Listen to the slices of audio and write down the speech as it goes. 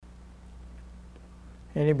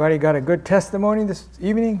Anybody got a good testimony this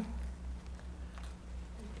evening?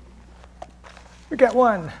 We got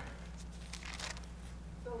one.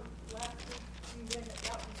 So last week we went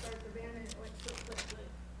out and started the band and it went so quickly.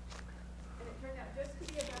 And it turned out just to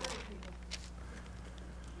be about other people.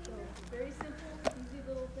 So very simple, easy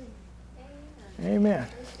little thing. Amen.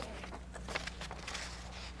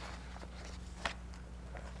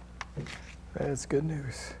 That's good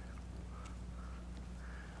news.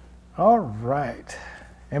 All right.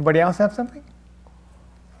 Anybody else have something?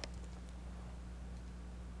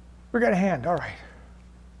 We got a hand. All right.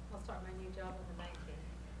 I'll start my new job on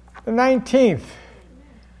the 19th. The 19th.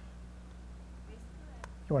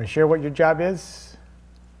 You want to share what your job is?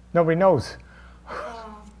 Nobody knows.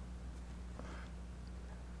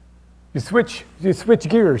 You switch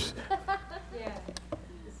gears. Yeah.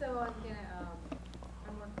 So I'm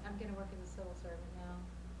gonna work as a civil servant now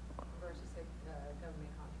versus a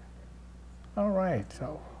government contractor. All right.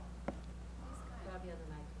 So But I'll be on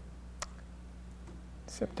the 19th.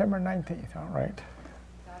 September 19th. All right.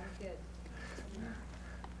 God is good.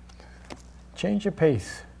 Change your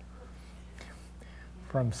pace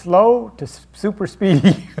from slow to super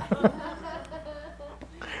speedy.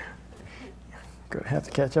 Gonna have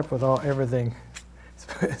to catch up with everything,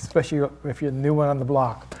 especially if you're the new one on the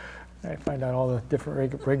block. I find out all the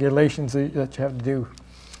different regulations that you have to do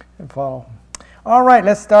and follow. All right,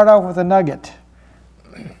 let's start off with a nugget.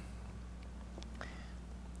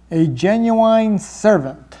 A genuine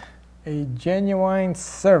servant. A genuine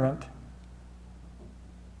servant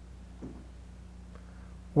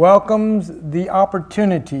welcomes the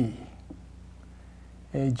opportunity.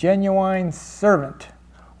 A genuine servant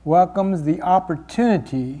welcomes the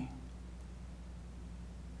opportunity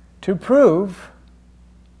to prove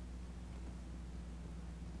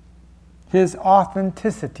his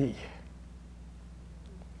authenticity.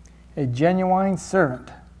 A genuine servant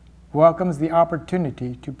welcomes the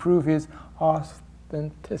opportunity to prove his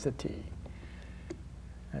authenticity.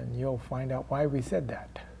 And you'll find out why we said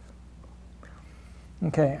that.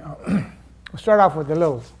 Okay, we'll start off with a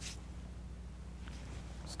little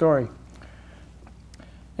story.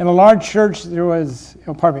 In a large church, in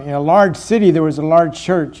a large city, there was a large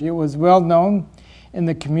church. It was well known in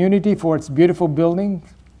the community for its beautiful buildings,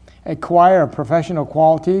 a choir of professional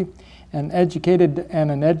quality, an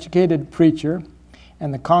educated preacher,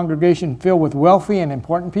 and the congregation filled with wealthy and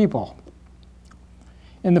important people.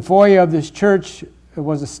 In the foyer of this church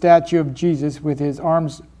was a statue of Jesus with his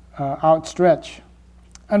arms outstretched.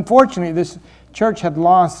 Unfortunately, this church had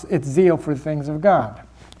lost its zeal for the things of God.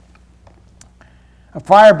 A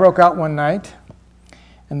fire broke out one night,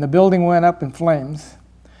 and the building went up in flames.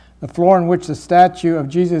 The floor in which the statue of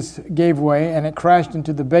Jesus gave way, and it crashed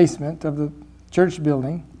into the basement of the church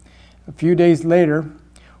building. A few days later,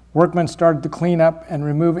 workmen started to clean up and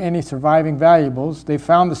remove any surviving valuables. They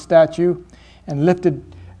found the statue and lifted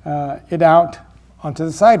it out onto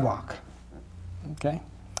the sidewalk. Okay.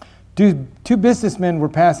 Two businessmen were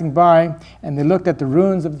passing by, and they looked at the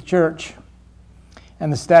ruins of the church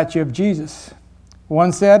and the statue of Jesus.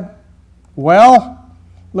 One said, "Well,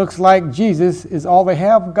 looks like Jesus is all they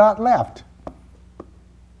have got left."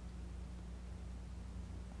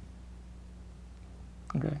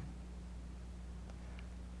 Okay.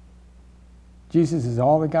 Jesus is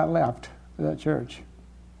all they got left for that church.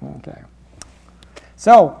 Okay.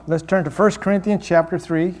 So, let's turn to 1 Corinthians chapter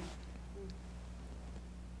 3.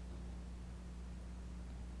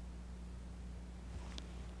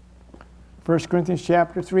 First Corinthians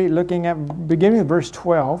chapter 3, looking at beginning of verse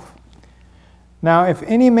 12. Now, if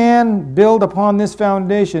any man build upon this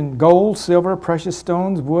foundation gold, silver, precious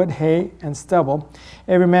stones, wood, hay, and stubble,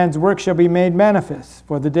 every man's work shall be made manifest,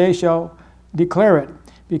 for the day shall declare it,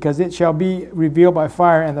 because it shall be revealed by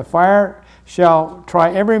fire, and the fire shall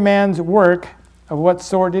try every man's work of what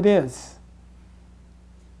sort it is.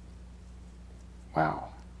 Wow.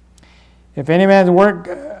 If any man's work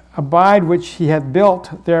abide which he hath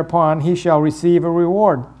built thereupon, he shall receive a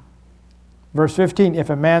reward. Verse 15, if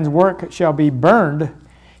a man's work shall be burned,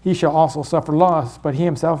 he shall also suffer loss, but he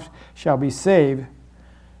himself shall be saved,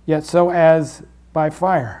 yet so as by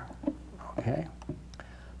fire. Okay.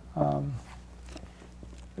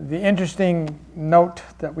 The interesting note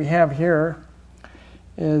that we have here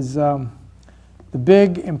is the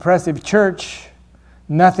big, impressive church,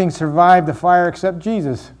 nothing survived the fire except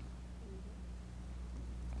Jesus.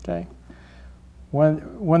 Okay.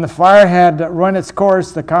 When the fire had run its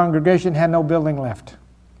course, the congregation had no building left.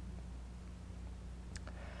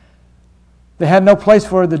 They had no place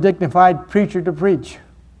for the dignified preacher to preach.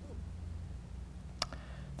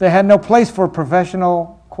 They had no place for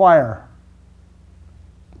professional choir.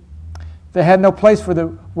 They had no place for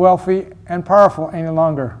the wealthy and powerful any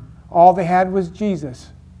longer. All they had was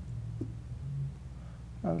Jesus.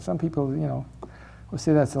 Some people, will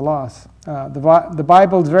say that's a loss. The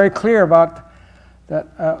Bible is very clear about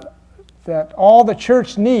that all the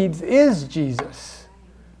church needs is Jesus.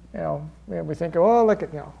 We think, oh, look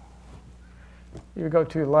at, you go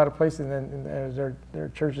to a lot of places and their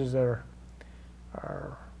churches are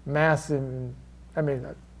massive. I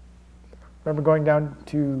remember going down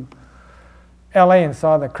to L.A. and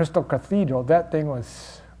saw the Crystal Cathedral. That thing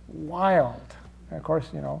was wild. And of course,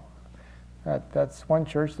 that's one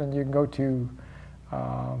church. Then you can go to,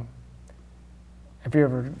 if you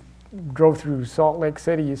ever drove through Salt Lake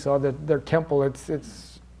City, you saw that their temple.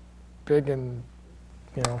 It's big and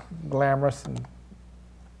glamorous and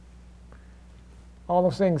all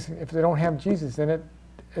those things. If they don't have Jesus in it,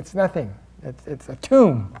 it's nothing. It's a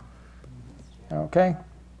tomb. Okay.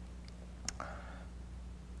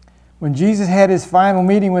 When Jesus had his final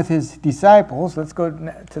meeting with his disciples, let's go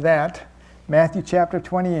to that. Matthew chapter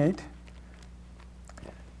 28.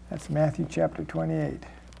 That's Matthew chapter 28.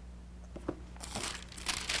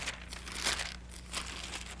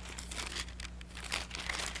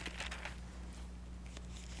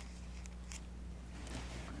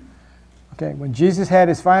 Okay, when Jesus had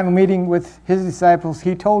his final meeting with his disciples,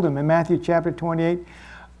 he told them in Matthew chapter 28,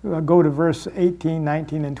 go to verse 18,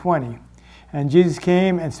 19, and 20. And Jesus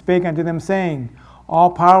came and spake unto them, saying, all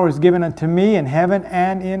power is given unto me in heaven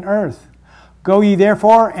and in earth. Go ye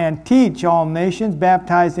therefore and teach all nations,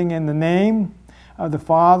 baptizing in the name of the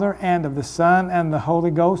Father and of the Son and the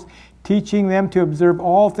Holy Ghost, teaching them to observe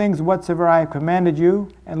all things whatsoever I have commanded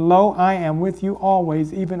you. And lo, I am with you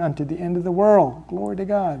always, even unto the end of the world. Glory to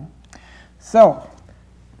God. So,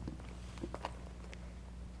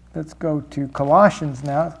 let's go to Colossians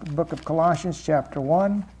now, the book of Colossians chapter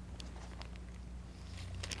 1.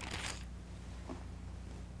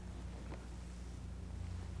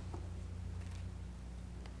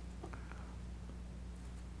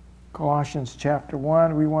 Colossians chapter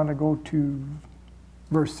 1, we want to go to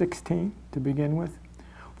verse 16 to begin with.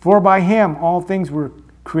 For by him all things were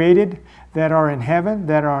created that are in heaven,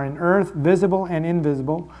 that are in earth, visible and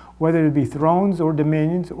invisible, whether it be thrones or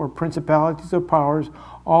dominions or principalities or powers,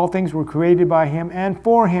 all things were created by him and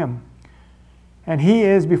for him. And he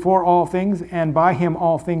is before all things, and by him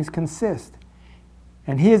all things consist.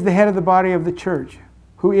 And he is the head of the body of the church,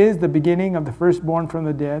 who is the beginning of the firstborn from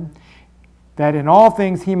the dead, that in all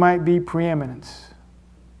things he might be preeminence.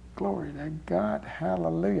 Glory to God.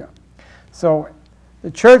 Hallelujah. So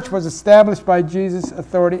the church was established by Jesus'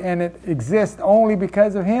 authority, and it exists only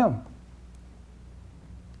because of him.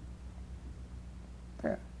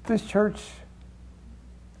 This church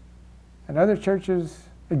and other churches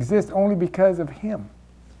exist only because of him.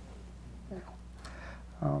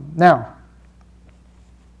 Now,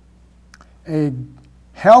 a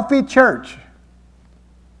healthy church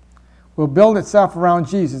will build itself around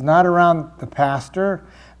Jesus, not around the pastor,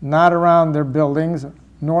 not around their buildings,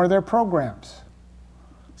 nor their programs.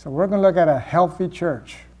 So we're going to look at a healthy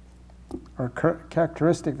church, or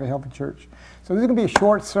characteristic of a healthy church. So this is going to be a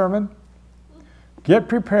short sermon. Get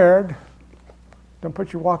prepared. Don't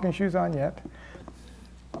put your walking shoes on yet.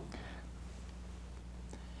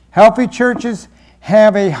 Healthy churches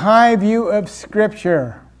have a high view of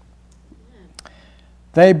Scripture.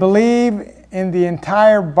 They believe in the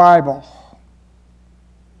entire Bible.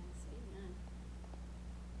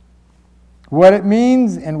 What it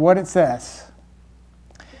means and what it says.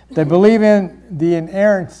 They believe in the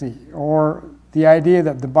inerrancy, or the idea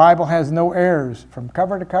that the Bible has no errors from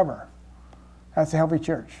cover to cover. That's a healthy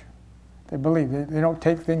church. They believe. They don't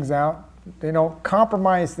take things out. They don't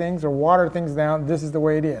compromise things or water things down. This is the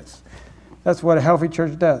way it is. That's what a healthy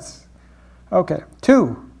church does. Okay,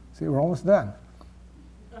 2. See, we're almost done.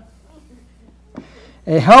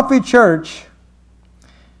 A healthy church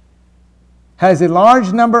has a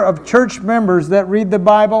large number of church members that read the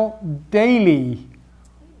Bible daily.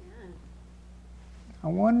 I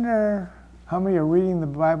wonder how many are reading the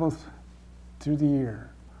Bible through the year.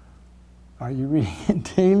 Are you reading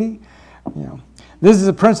it daily? This is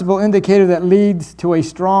a principal indicator that leads to a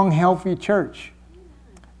strong, healthy church.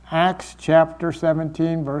 Acts chapter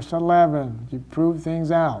 17, verse 11. You prove things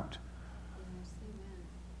out.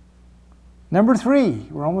 Number 3,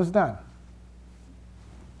 we're almost done.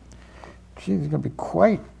 Gee, it's going to be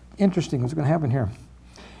quite interesting what's going to happen here.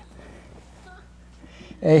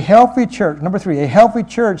 A healthy church, number 3, a healthy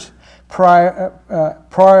church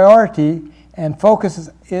priority and focus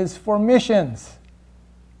is for missions.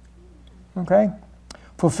 Okay?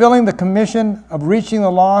 Fulfilling the commission of reaching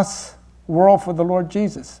the lost world for the Lord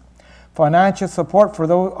Jesus. Financial support for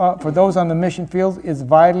those on the mission field is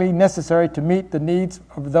vitally necessary to meet the needs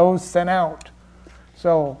of those sent out.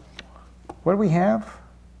 So, what do we have?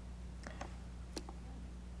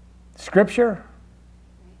 Scripture.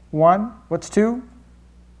 1. What's 2?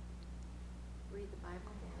 Read the Bible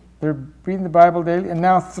daily. They're reading the Bible daily. And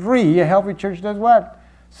now 3, a healthy church does what?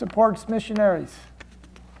 Supports missionaries.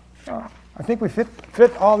 I think we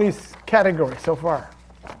fit all these categories so far.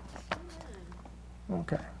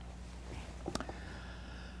 Okay.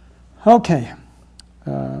 Okay.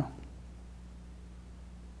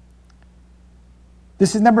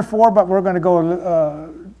 This is number 4, but we're going to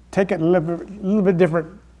go take it a little bit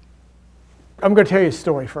different. I'm going to tell you a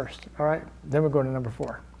story first, all right? Then we'll go to number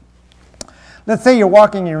 4. Let's say you're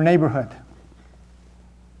walking in your neighborhood.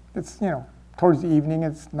 It's, towards the evening,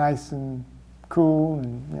 it's nice and cool,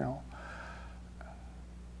 and,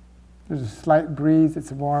 there's a slight breeze,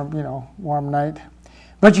 it's a warm night.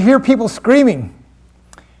 But you hear people screaming,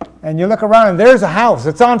 and you look around, and there's a house,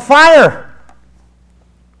 it's on fire!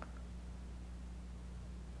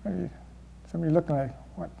 Somebody looking like,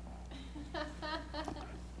 what?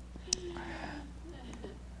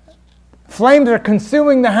 Flames are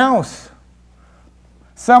consuming the house.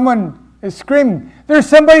 Someone is screaming, there's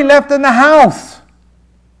somebody left in the house.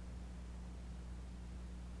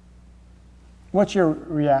 What's your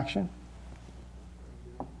reaction?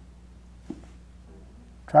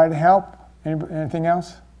 Try to help? Anything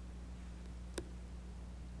else?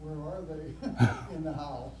 Where are they in the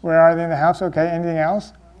house? Where are they in the house? Okay, anything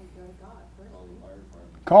else?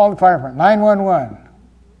 Call the fire department. 911.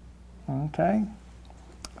 Okay.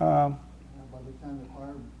 By the time the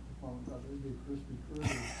fire department got there, it'd be crispy.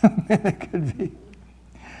 It could be.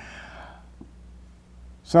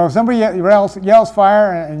 So if somebody yells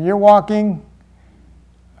fire and you're walking,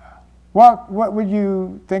 what would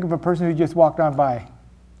you think of a person who just walked on by?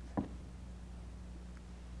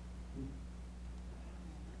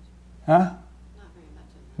 Huh?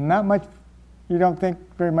 Not much. You don't think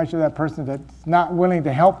very much of that person that's not willing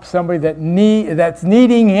to help somebody that's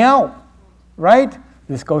needing help, right?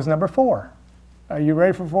 This goes number 4. Are you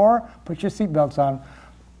ready for 4? Put your seatbelts on.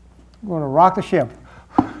 We're going to rock the ship.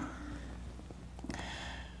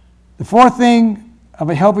 The 4th thing of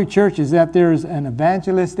a healthy church is that there's an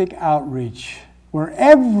evangelistic outreach where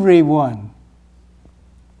everyone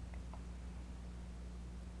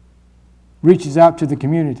reaches out to the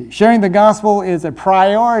community. Sharing the gospel is a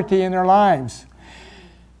priority in their lives.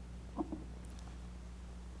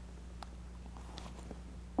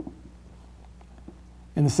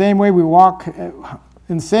 In the same way,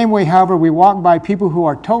 however, we walk by people who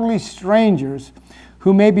are totally strangers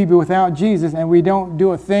who may be without Jesus, and we don't do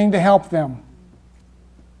a thing to help them.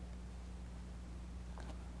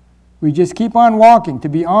 We just keep on walking. To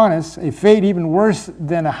be honest, a fate even worse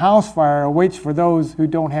than a house fire awaits for those who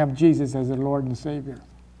don't have Jesus as their Lord and Savior.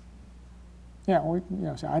 Yeah,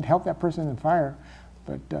 so I'd help that person in the fire,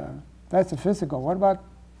 but that's the physical. What about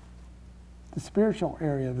the spiritual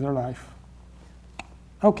area of their life?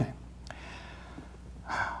 Okay.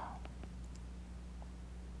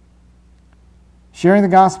 Sharing the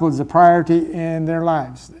gospel is a priority in their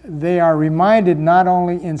lives. They are reminded not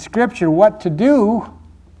only in Scripture what to do,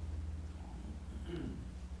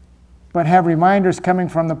 but have reminders coming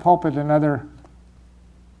from the pulpit and other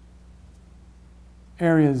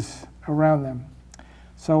areas around them.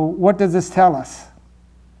 So what does this tell us?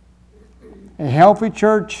 A healthy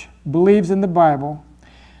church believes in the Bible.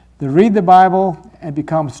 They read the Bible and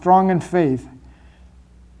become strong in faith.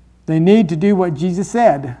 They need to do what Jesus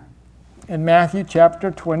said in Matthew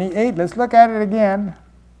chapter 28. Let's look at it again.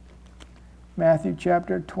 Matthew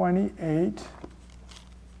chapter 28.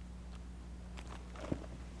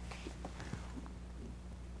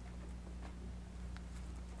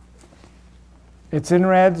 It's in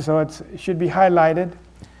red, so it should be highlighted.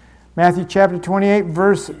 Matthew chapter 28,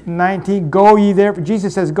 verse 19. Go ye therefore,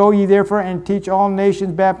 Jesus says, go ye therefore and teach all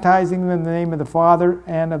nations, baptizing them in the name of the Father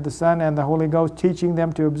and of the Son and the Holy Ghost, teaching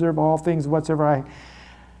them to observe all things whatsoever I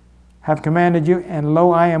have commanded you. And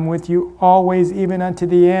lo, I am with you always, even unto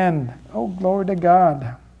the end. Oh, glory to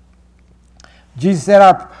God. Jesus said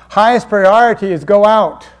our highest priority is go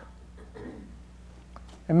out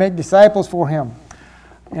and make disciples for Him.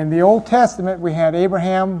 In the Old Testament, we had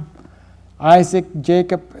Abraham, Isaac,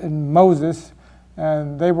 Jacob, and Moses,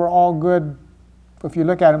 and they were all good. If you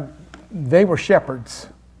look at them, they were shepherds.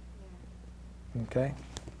 Okay?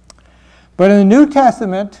 But in the New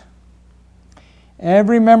Testament,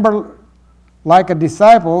 every member, like a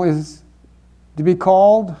disciple, is to be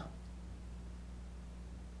called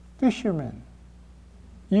fishermen.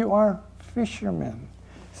 You are fishermen.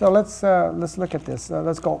 So let's look at this.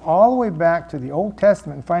 Let's go all the way back to the Old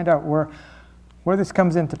Testament and find out where this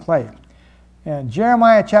comes into play. And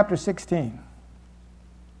Jeremiah chapter 16. You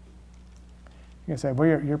can say,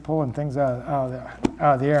 well, you're pulling things out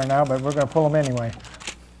of the air now, but we're going to pull them anyway.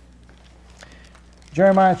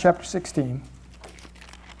 Jeremiah chapter 16.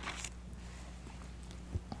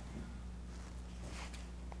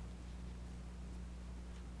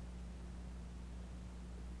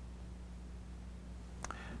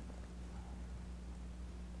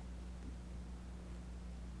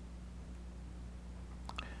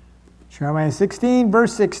 Jeremiah 16,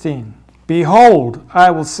 verse 16. Behold,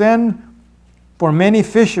 I will send for many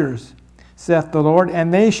fishers, saith the Lord,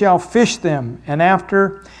 and they shall fish them. And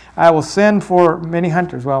after I will send for many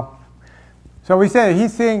hunters. Well, so we said,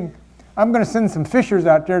 he's saying, I'm going to send some fishers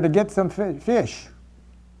out there to get some fish.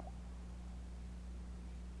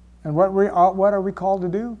 And what are we called to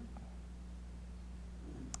do?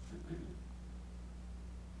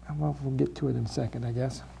 Well, we'll get to it in a second, I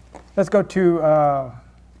guess. Let's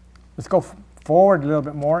go forward a little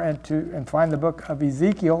bit more and find the book of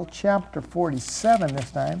Ezekiel, chapter 47 this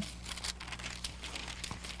time.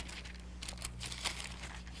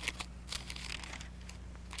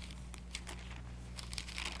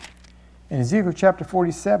 In Ezekiel chapter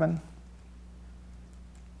 47,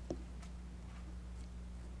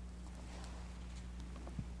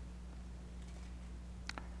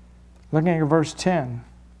 looking at verse 10,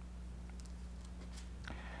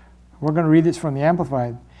 we're going to read this from the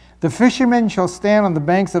Amplified. The fishermen shall stand on the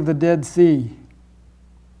banks of the Dead Sea.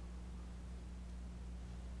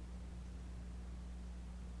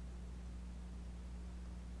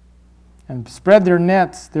 And spread their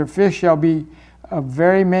nets, their fish shall be of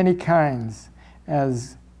very many kinds,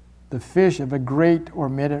 as the fish of a great or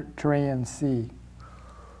Mediterranean sea.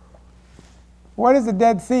 What is the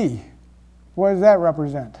Dead Sea? What does that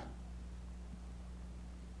represent?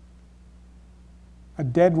 A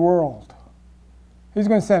dead world. He's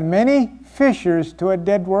going to send many fishers to a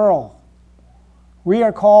dead world. We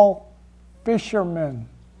are called fishermen.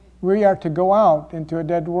 We are to go out into a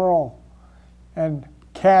dead world and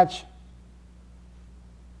catch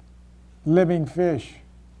living fish.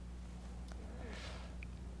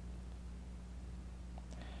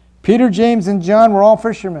 Peter, James, and John were all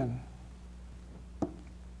fishermen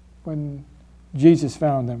when Jesus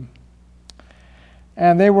found them.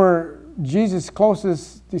 And they were Jesus'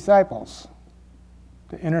 closest disciples,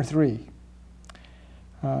 the inner three.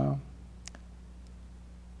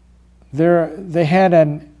 They had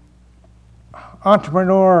an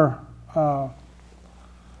entrepreneur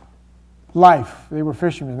life. They were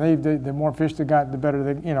fishermen. The more fish they got, the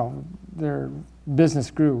better their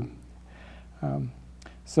business grew.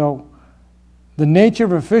 So the nature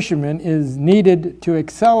of a fisherman is needed to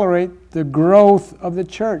accelerate the growth of the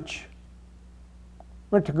church.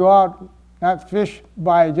 We're to go out, not fish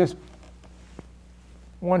by just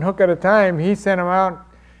one hook at a time. He sent them out.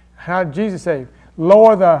 How did Jesus say?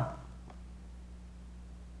 Lower the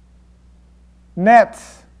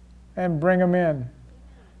nets and bring them in.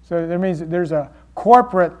 So that means that there's a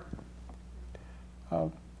corporate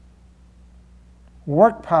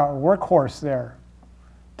workhorse there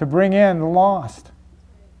to bring in the lost.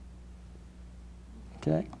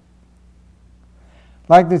 Okay?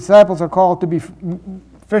 Like the disciples are called to be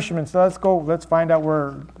fishermen. So let's find out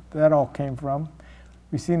where that all came from.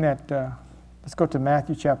 We've seen that. Let's go to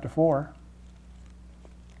Matthew chapter 4.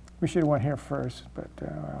 We should have went here first, but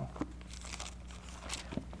well.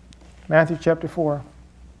 Matthew chapter 4.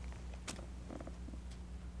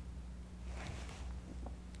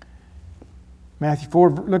 Matthew 4,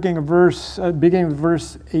 looking at beginning with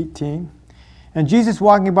verse 18. And Jesus,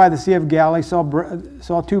 walking by the Sea of Galilee,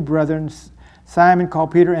 saw two brethren, Simon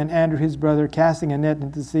called Peter and Andrew his brother, casting a net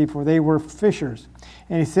into the sea, for they were fishers.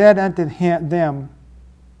 And he said unto them,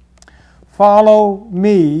 Follow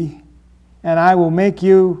me, and I will make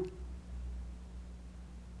you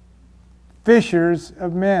fishers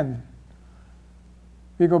of men.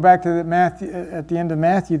 If you go back to Matthew, at the end of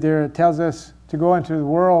Matthew there, it tells us to go into the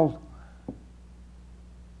world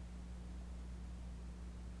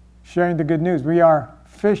sharing the good news. We are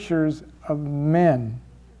fishers of men.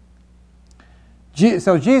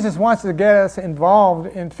 So Jesus wants to get us involved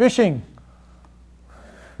in fishing.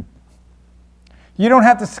 You don't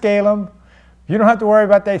have to scale them. You don't have to worry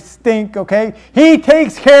about they stink, okay? He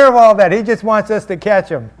takes care of all that. He just wants us to catch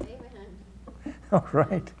them. Amen. All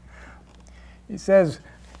right. He says,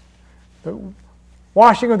 the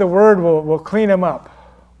washing of the word will clean them up.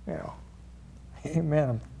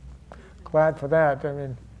 Amen. I'm glad for that. I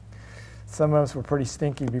mean, some of us were pretty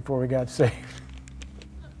stinky before we got saved.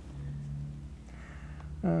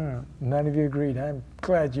 None of you agreed. I'm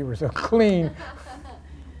glad you were so clean.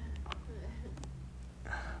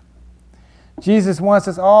 Jesus wants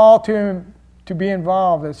us all to be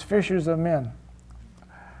involved as fishers of men.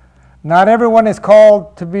 Not everyone is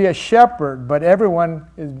called to be a shepherd, but everyone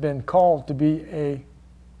has been called to be a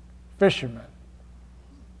fisherman.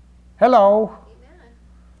 Hello. Amen.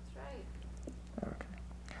 That's right. Okay.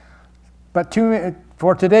 But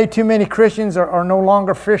for today, too many Christians are no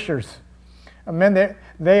longer fishers. Men,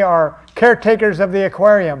 they are caretakers of the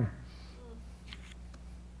aquarium.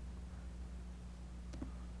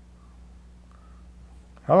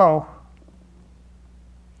 Hello.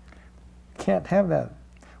 Can't have that.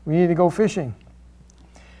 We need to go fishing.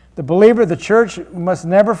 The believer, the church, must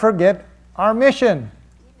never forget our mission.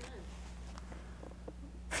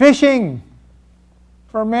 Fishing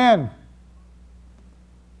for men.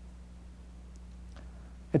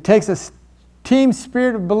 It takes a team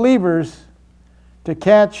spirit of believers to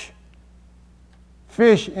catch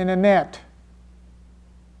fish in a net.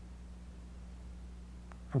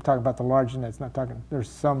 I'm talking about the large nets, not talking, there's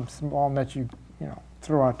some small nets you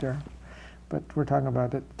throw out there. But we're talking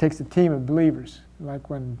about it takes a team of believers. Like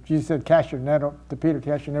when Jesus said, cast your net up to Peter,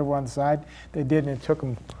 cast your net over on the side. They did, and it took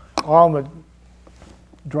them all to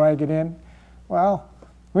drag it in. Well,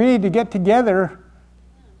 we need to get together.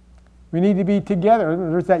 We need to be together.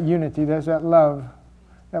 There's that unity, there's that love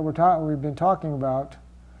that we've been talking about.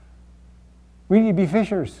 We need to be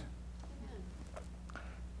fishers.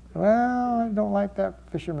 Well, I don't like that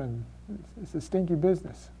fisherman. It's a stinky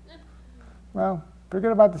business. Well,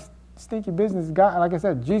 forget about the stinky business. God, like I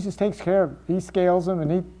said, Jesus takes care of. He scales them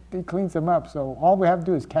and he cleans them up. So all we have to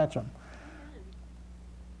do is catch them.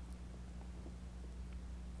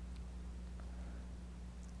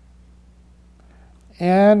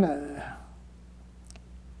 And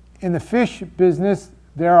in the fish business,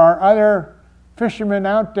 there are other fishermen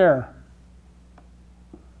out there.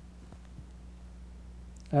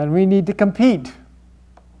 And we need to compete.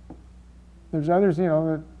 There's others,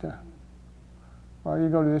 that well, you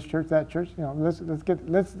go to this church, that church,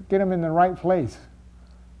 let's get them in the right place.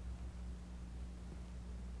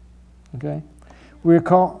 Okay? We're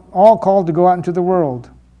all called to go out into the world.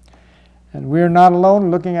 And we're not alone.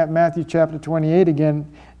 Looking at Matthew chapter 28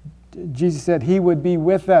 again, Jesus said he would be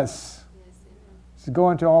with us. Yes, amen. To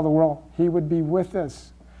go into all the world, he would be with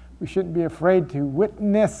us. We shouldn't be afraid to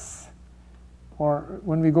witness or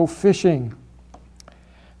when we go fishing.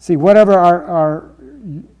 See, whatever our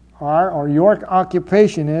or your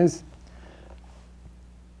occupation is,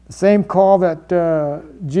 the same call that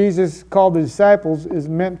Jesus called the disciples is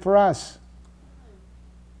meant for us.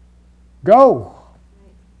 Go.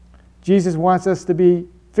 Jesus wants us to be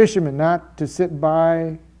fishermen, not to sit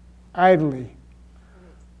by idly.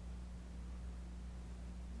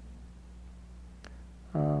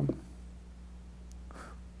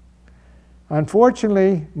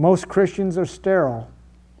 Unfortunately, most Christians are sterile.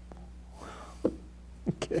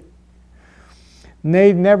 Okay. And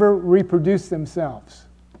they never reproduce themselves.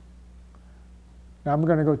 Now I'm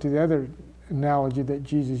going to go to the other analogy that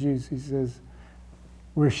Jesus used. He says,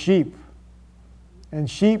 we're sheep. And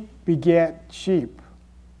sheep beget sheep.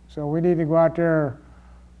 So we need to go out there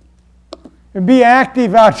and be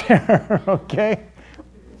active out there, okay?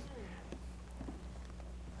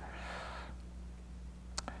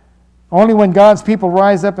 Only when God's people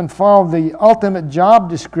rise up and follow the ultimate job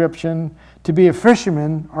description to be a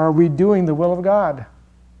fisherman are we doing the will of God.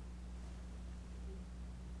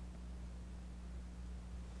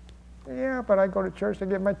 Yeah, but I go to church, I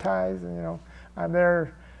get my tithes, and I'm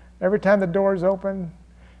there every time the door's open.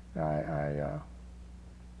 I'm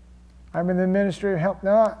in the ministry of help.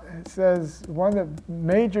 No, it says one of the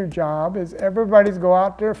major job is everybody's go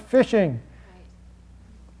out there fishing.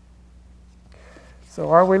 So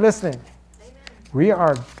are we listening? Amen. We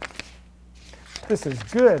are. This is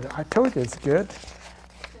good. I told you it's good.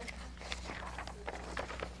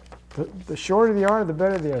 The shorter they are, the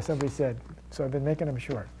better they are, somebody said. So I've been making them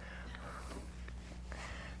short.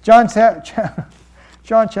 John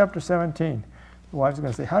chapter 17. The wife's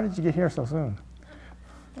going to say, how did you get here so soon?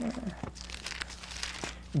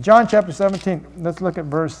 John chapter 17. Let's look at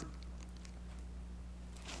verse.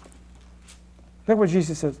 Look what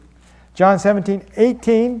Jesus says. John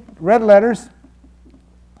 17:18, red letters.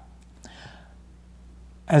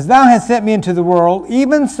 As thou hast sent me into the world,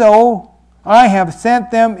 even so I have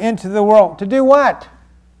sent them into the world. To do what?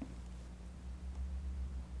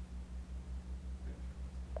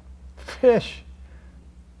 Fish.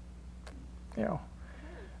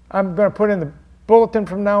 I'm going to put in the bulletin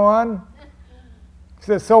from now on. It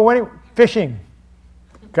says, fishing.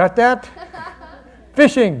 Got that?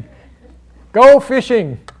 Fishing. Go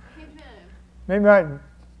fishing. Amen. Maybe I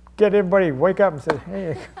get everybody wake up and say,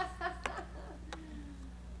 hey.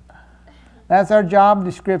 That's our job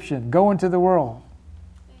description. Go into the world.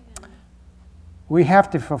 Amen. We have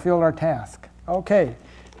to fulfill our task. Okay.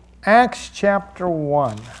 Acts chapter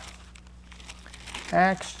 1.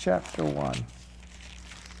 Acts chapter 1.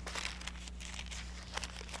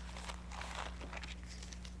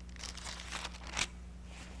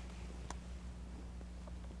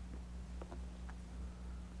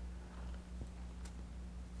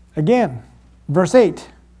 Again, verse 8.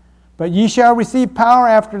 But ye shall receive power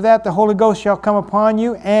after that the Holy Ghost shall come upon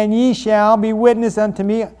you, and ye shall be witness unto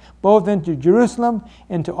me both into Jerusalem,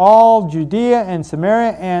 into all Judea and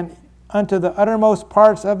Samaria, and unto the uttermost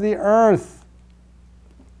parts of the earth.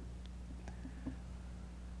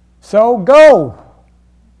 So go.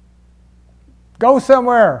 Go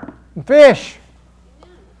somewhere and fish.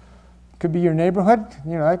 Could be your neighborhood.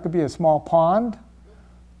 That could be a small pond.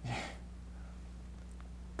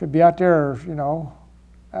 Could be out there,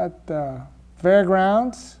 at the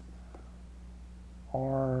fairgrounds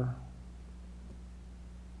or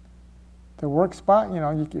the work spot. You're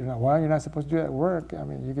not supposed to do that at work. I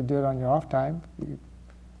mean, you could do it on your off time.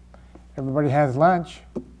 Everybody has lunch.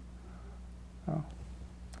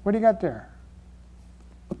 What do you got there?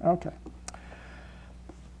 Okay.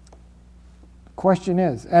 Question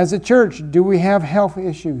is, as a church, do we have health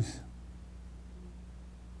issues?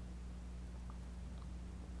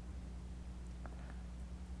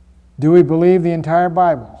 Do we believe the entire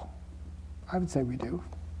Bible? I would say we do.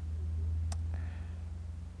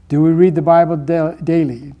 Do we read the Bible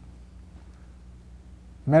daily?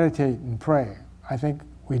 Meditate and pray? I think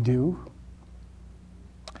we do.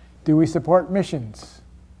 Do we support missions?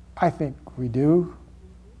 I think we do.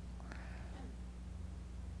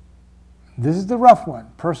 This is the rough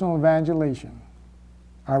one, personal evangelization.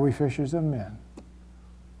 Are we fishers of men?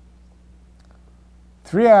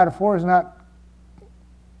 3 out of 4 is not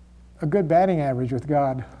a good batting average with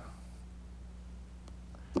God.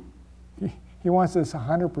 He wants us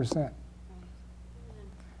 100%.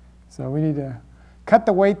 So we need to cut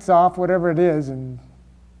the weights off, whatever it is, and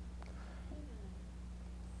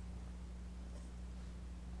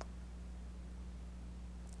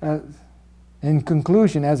in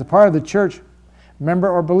conclusion, as a part of the church, member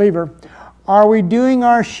or believer, are we doing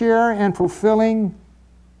our share and fulfilling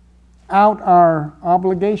out our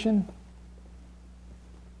obligation?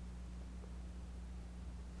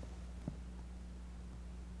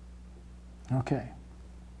 Okay.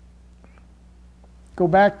 Go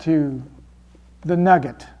back to the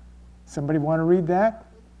nugget. Somebody want to read that?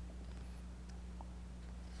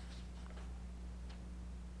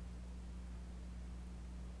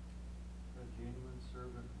 A genuine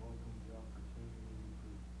servant welcomes the opportunity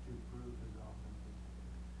to prove his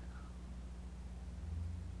authenticity.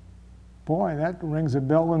 Boy, that rings a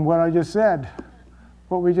bell in what I just said,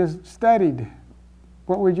 what we just studied,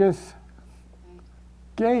 what we just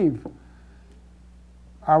gave.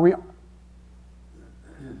 Are we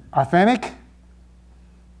authentic?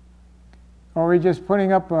 Or are we just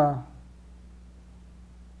putting up a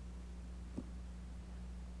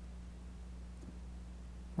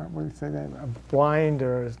what do you say that? A blind,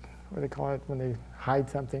 or what do they call it when they hide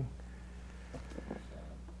something?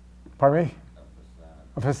 Pardon me?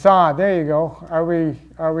 A facade. There you go. Are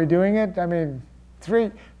we doing it? I mean,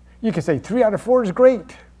 you can say 3 out of 4 is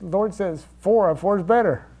great. The Lord says 4 out of 4 is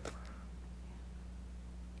better.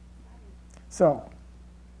 So,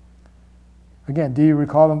 again, do you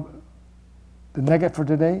recall the nugget for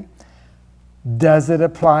today? Does it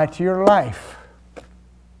apply to your life?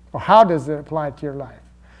 Or how does it apply to your life?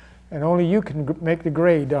 And only you can make the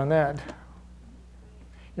grade on that.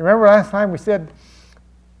 You remember last time we said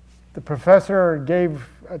the professor gave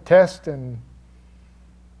a test and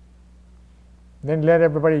then let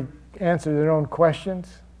everybody answer their own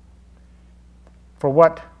questions? For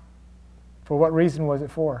what reason was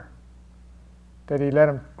it for? That he let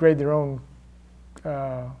them grade their own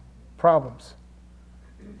problems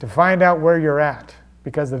to find out where you're at,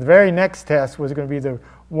 because the very next test was going to be the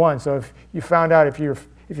one. So if you found out if you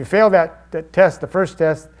failed that test, the first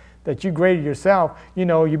test that you graded yourself,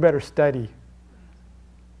 you better study.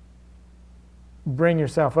 Bring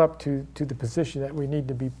yourself up to the position that we need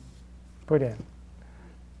to be put in.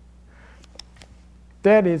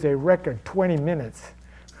 That is a record 20 minutes.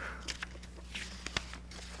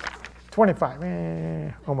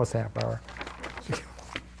 25, almost half hour.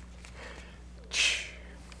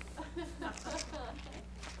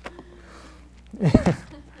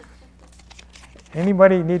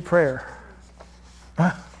 Anybody need prayer?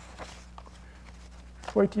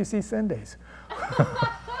 Wait till you see Sundays.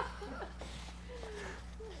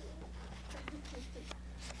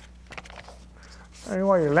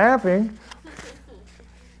 why you're laughing.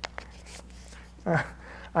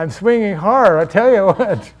 I'm swinging hard, I tell you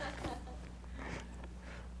what.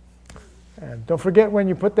 And don't forget when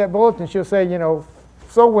you put that bulletin, she'll say,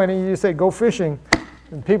 so Winnie, you say, go fishing.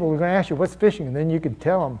 And people are going to ask you, what's fishing? And then you can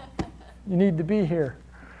tell them, you need to be here.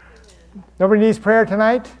 Nobody needs prayer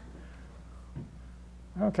tonight?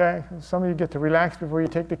 Okay. Some of you get to relax before you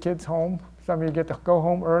take the kids home. Some of you get to go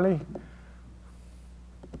home early.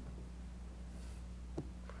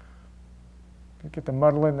 You get to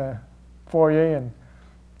muddle in the foyer and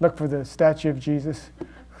look for the statue of Jesus.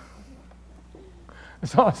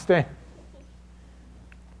 That's all I'm saying.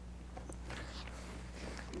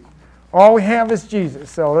 All we have is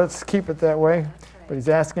Jesus, so let's keep it that way. But he's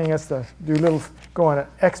asking us to go on an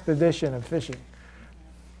expedition of fishing.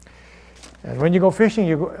 And when you go fishing,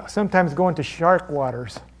 you sometimes go into shark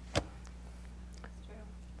waters.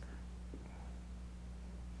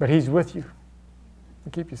 But he's with you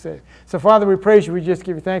and keep you safe. So, Father, we praise you. We just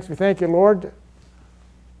give you thanks. We thank you, Lord,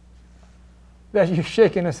 that you're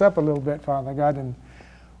shaking us up a little bit, Father God, and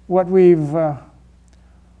what we've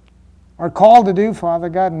are called to do, Father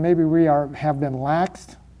God, and maybe we have been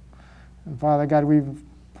laxed. And Father God, we've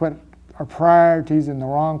put our priorities in the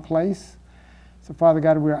wrong place. So Father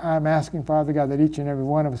God, I'm asking, Father God, that each and every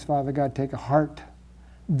one of us, Father God, take a heart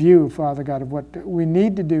view, Father God, of what we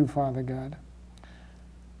need to do, Father God.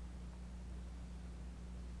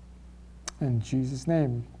 In Jesus'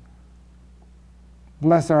 name.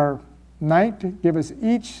 Bless our night. Give us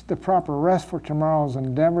each the proper rest for tomorrow's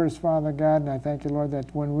endeavors, Father God. And I thank you, Lord,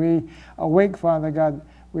 that when we awake, Father God,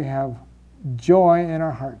 we have joy in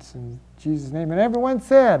our hearts. In Jesus' name. And everyone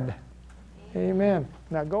said, Amen.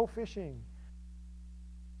 Now go fishing.